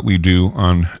certainly what we do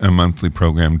on a monthly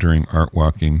program during Art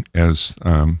Walking as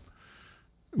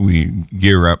we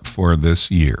gear up for this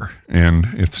year. And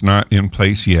it's not in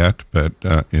place yet, but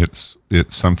it's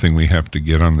something we have to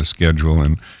get on the schedule.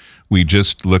 And we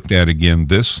just looked at again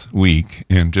this week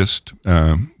and just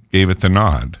gave it the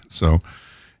nod. So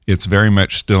it's very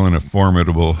much still in a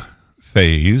formidable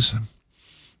phase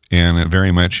and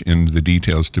very much in the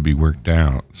details to be worked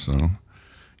out. So,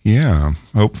 yeah,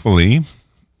 hopefully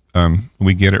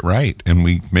we get it right and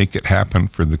we make it happen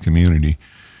for the community.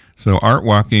 So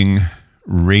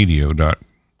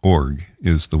artwalkingradio.org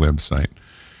is the website.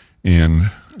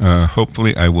 And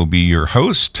hopefully I will be your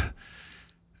host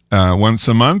once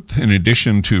a month, in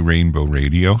addition to Rainbow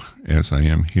Radio, as I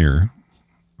am here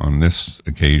on this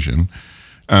occasion.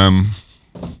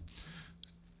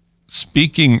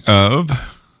 Speaking of,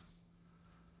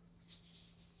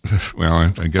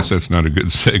 well, I guess that's not a good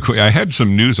segue. I had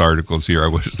some news articles here. I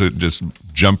was to just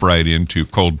jump right into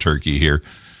cold turkey here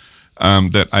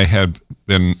that I had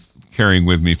been carrying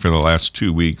with me for the last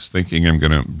 2 weeks, thinking I'm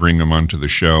going to bring them onto the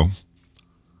show,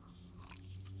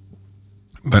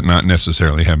 but not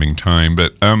necessarily having time.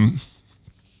 But and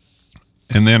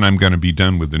then I'm going to be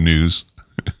done with the news.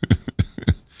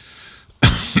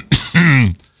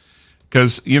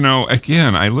 Because,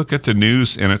 again, I look at the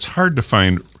news and it's hard to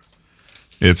find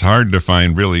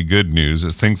really good news.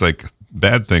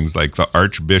 Bad things like the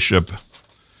Archbishop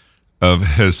of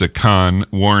Hezekiah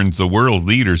warns the world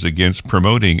leaders against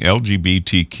promoting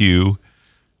LGBTQ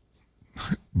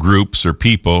groups or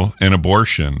people and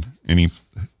abortion. And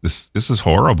this is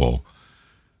horrible.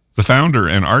 The founder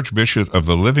and Archbishop of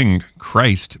the Living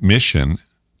Christ Mission.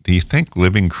 Do you think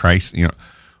Living Christ,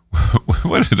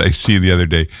 what did I see the other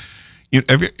day?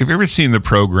 Have you ever seen the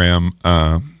program,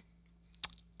 The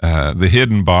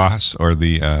Hidden Boss, or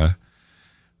the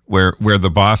where the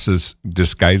boss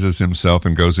disguises himself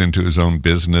and goes into his own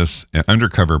business?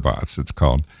 Undercover Boss, it's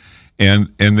called, and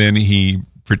then he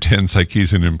pretends like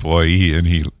he's an employee and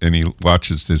he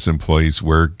watches his employees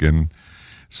work. And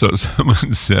so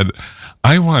someone said,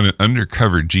 "I want an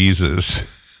undercover Jesus.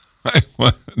 I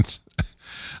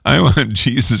want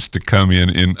Jesus to come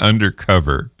in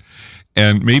undercover."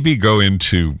 And maybe go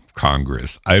into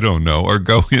Congress, I don't know, or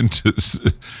go into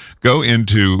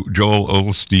Joel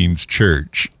Osteen's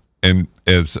church and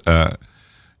as an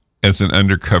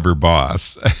undercover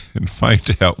boss and find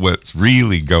out what's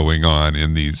really going on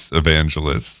in these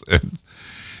evangelists. And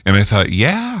I thought,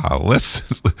 yeah,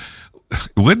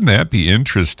 wouldn't that be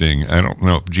interesting? I don't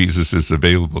know if Jesus is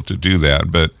available to do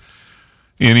that, but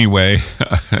anyway,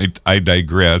 I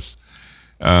digress.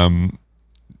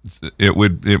 It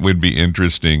would be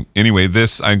interesting. Anyway,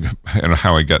 I don't know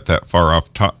how I got that far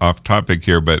off topic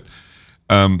here, but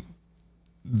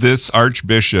this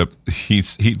Archbishop, he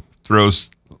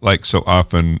throws, like so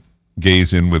often,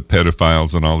 gays in with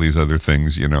pedophiles and all these other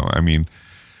things. I mean,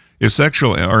 if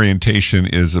sexual orientation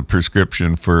is a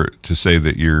prescription to say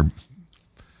that you're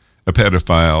a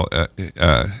pedophile,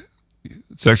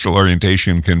 sexual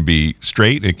orientation can be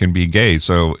straight, it can be gay.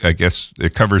 So I guess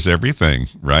it covers everything,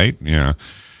 right? Yeah.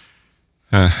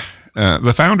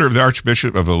 The founder of the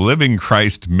Archbishop of the Living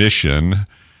Christ Mission,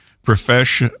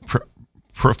 Professor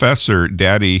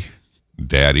Daddy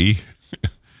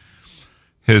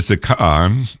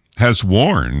Hezekiah, has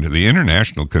warned the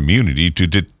international community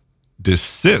to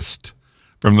desist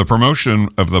from the promotion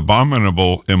of the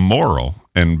abominable, immoral,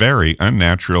 and very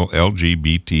unnatural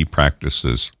LGBT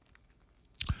practices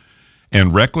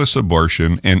and reckless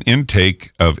abortion and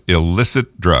intake of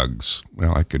illicit drugs.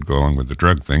 Well, I could go along with the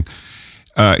drug thing.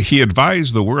 He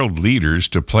advised the world leaders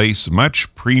to place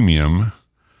much premium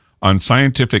on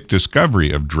scientific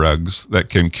discovery of drugs that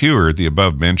can cure the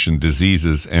above-mentioned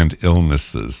diseases and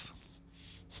illnesses.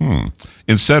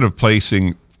 Instead of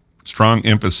placing strong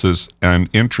emphasis and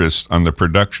interest on the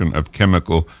production of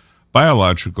chemical,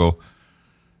 biological,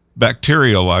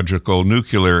 bacteriological,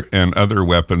 nuclear, and other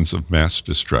weapons of mass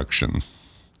destruction.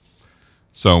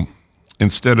 So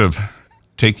instead of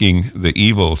taking the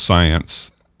evil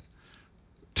science,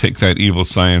 take that evil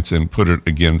science and put it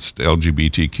against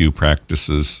LGBTQ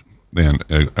practices and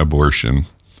abortion.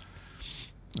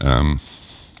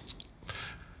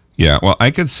 Yeah, well, I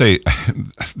could say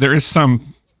there is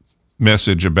some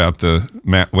message about the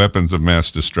weapons of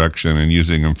mass destruction and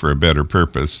using them for a better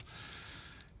purpose.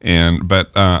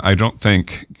 But I don't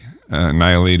think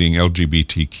annihilating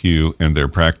LGBTQ and their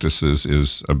practices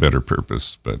is a better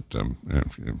purpose. But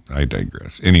I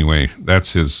digress. Anyway,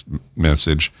 that's his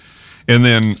message. And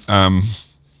then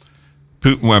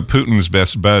Putin's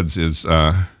best buds is,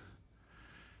 I'm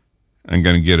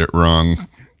going to get it wrong,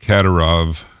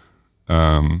 Kadyrov.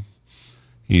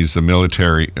 He's a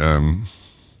military,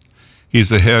 he's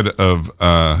the head of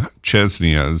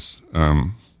Chechnyas.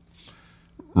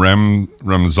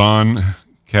 Ramzan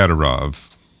Kadyrov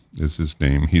is his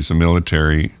name. He's a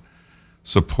military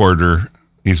supporter.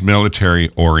 He's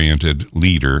military-oriented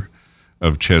leader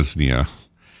of Chechnya,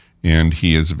 and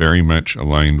he is very much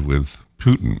aligned with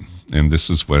Putin. And this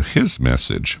is what his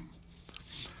message.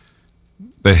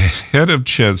 The head of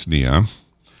Chechnya,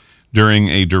 during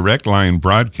a direct line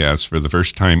broadcast for the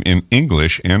first time in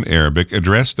English and Arabic,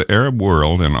 addressed the Arab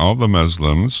world and all the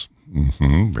Muslims,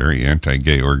 very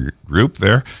anti-gay group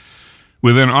there,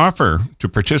 with an offer to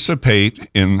participate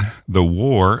in the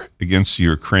war against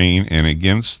Ukraine and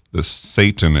against the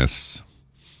Satanists.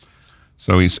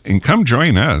 So and come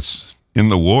join us in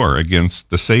the war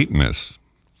against the Satanists.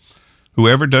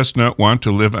 Whoever does not want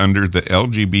to live under the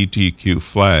LGBTQ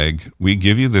flag, we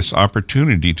give you this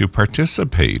opportunity to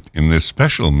participate in this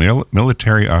special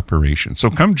military operation. So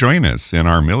come join us in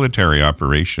our military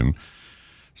operation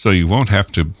so you won't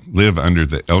have to live under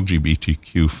the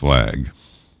LGBTQ flag.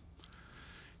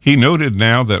 He noted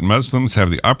now that Muslims have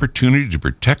the opportunity to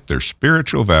protect their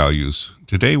spiritual values.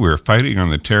 Today we're fighting on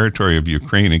the territory of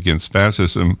Ukraine against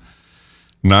fascism,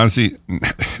 Nazism,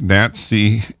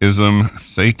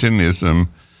 Satanism,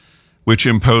 which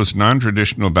impose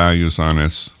non-traditional values on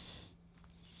us.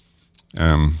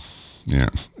 Isn't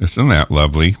that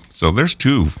lovely? So there's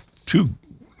two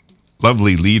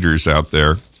lovely leaders out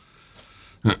there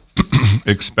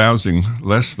espousing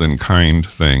less than kind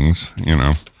things, you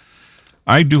know.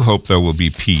 I do hope there will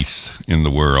be peace in the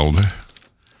world.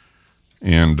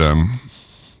 And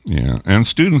and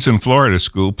students in Florida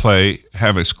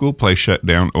have a school play shut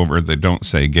down over the Don't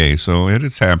Say Gay. So it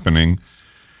is happening.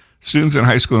 Students in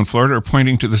high school in Florida are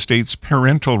pointing to the state's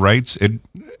parental rights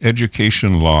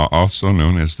education law, also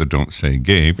known as the Don't Say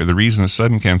Gay, for the reason of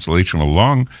sudden cancellation of a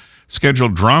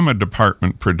long-scheduled drama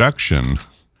department production.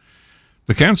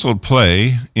 The canceled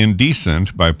play,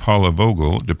 Indecent, by Paula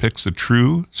Vogel, depicts the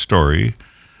true story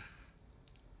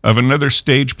of another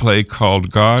stage play called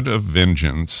God of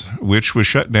Vengeance, which was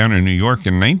shut down in New York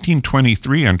in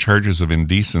 1923 on charges of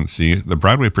indecency. The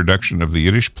Broadway production of the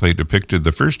Yiddish play depicted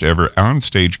the first ever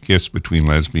onstage kiss between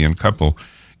lesbian couple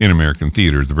in American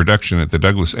theater. The production at the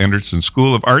Douglas Anderson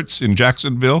School of Arts in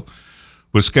Jacksonville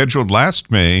was scheduled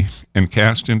last May and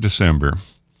cast in December.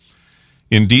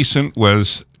 Indecent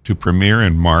was to premiere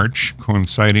in March,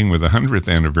 coinciding with the 100th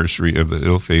anniversary of the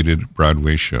ill-fated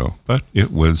Broadway show, but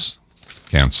it was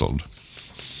canceled.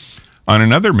 On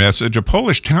another message, a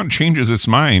Polish town changes its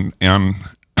mind on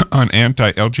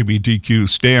anti-LGBTQ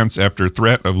stance after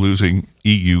threat of losing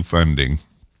EU funding.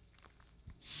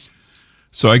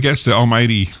 So I guess the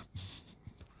almighty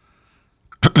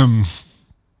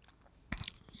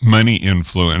money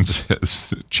influence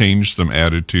has changed some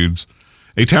attitudes.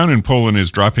 A town in Poland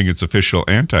is dropping its official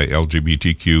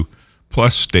anti-LGBTQ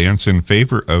plus stance in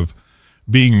favor of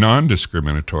being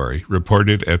non-discriminatory,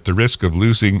 reported at the risk of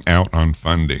losing out on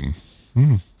funding.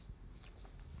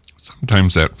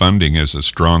 Sometimes that funding is a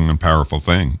strong and powerful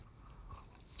thing.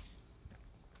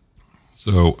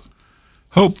 So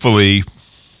hopefully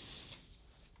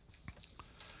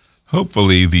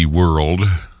the world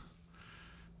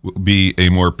will be a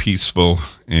more peaceful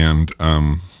and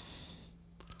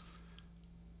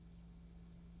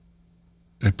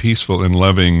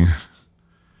loving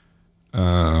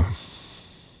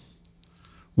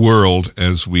world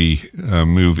as we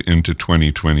move into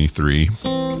 2023.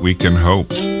 We can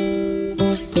hope.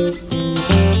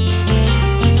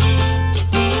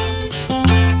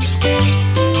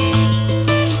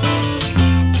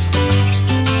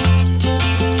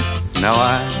 Now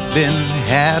I've been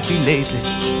happy lately,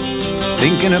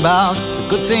 thinking about the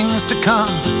good things to come,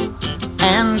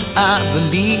 and I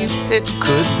believe it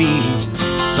could be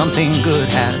something good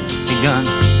has begun.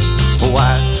 Oh,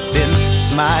 I've been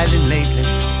smiling lately,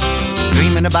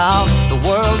 dreaming about the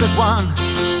world as one,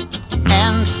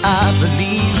 and I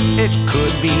believe it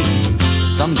could be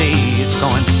someday it's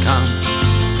going to come.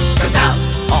 'Cause out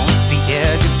on the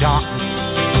edge of darkness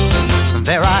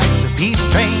there rides the peace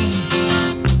train.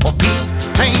 Oh, peace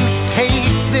train, take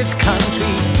this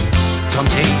country, come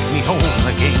take me home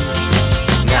again.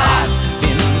 Now I've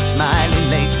been smiling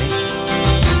lately,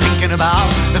 thinking about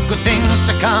the good things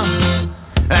to come,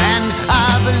 and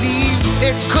I believe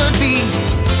it could be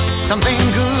something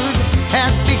good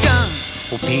has begun.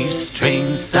 Oh, peace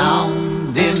train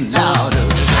sounding louder,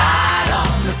 ride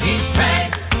on the peace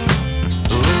train.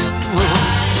 Ooh, ooh.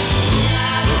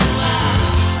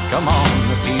 Come on,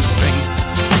 the peace train.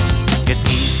 It's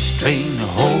train,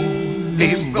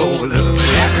 holy roller.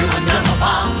 Everyone jump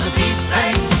upon the peace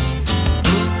train.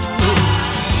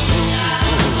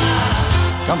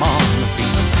 Come on, the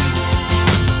peace train.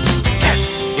 Get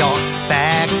your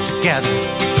bags together.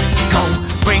 Go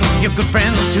bring your good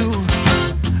friends too.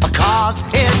 Cause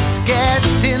it's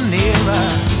getting nearer.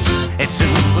 It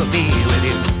soon will be with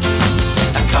you.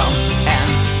 Come and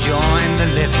join the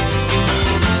living.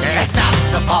 It's not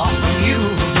so far from you.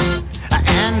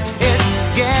 And it's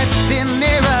getting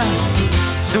nearer.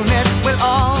 Soon it will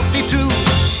all be true.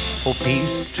 Oh,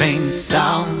 peace train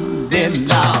sounding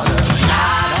louder.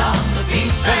 Ride on the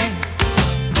peace train.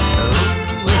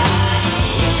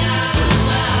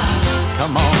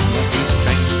 Come on, the peace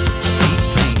train. Peace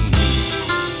train.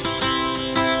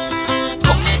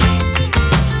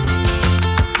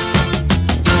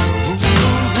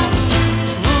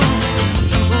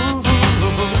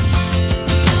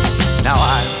 Now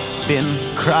I've been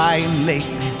crying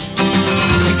lately,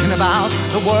 thinking about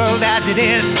the world as it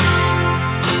is.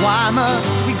 Why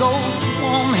must we go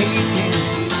on hating?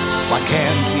 Why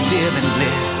can't we live in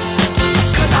bliss?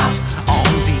 'Cause out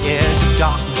on the edge of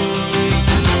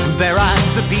darkness there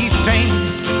rides a peace train.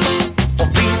 Oh,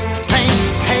 peace train,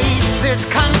 take this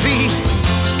country.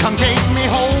 Come take me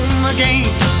home again.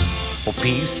 Oh,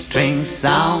 peace train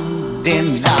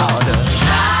sounding louder.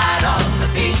 Ride on the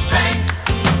peace train.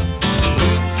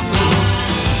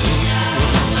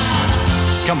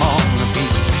 Come on, the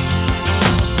peace train.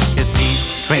 It's peace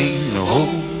train,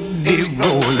 holy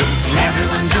roller.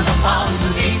 Everyone jump upon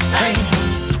the peace train.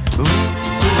 Ooh.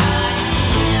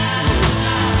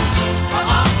 Come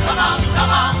on, come on,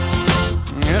 come on.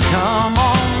 Yes, come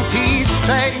on, peace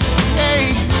train. Hey,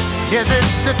 yes,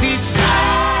 it's the peace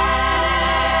train.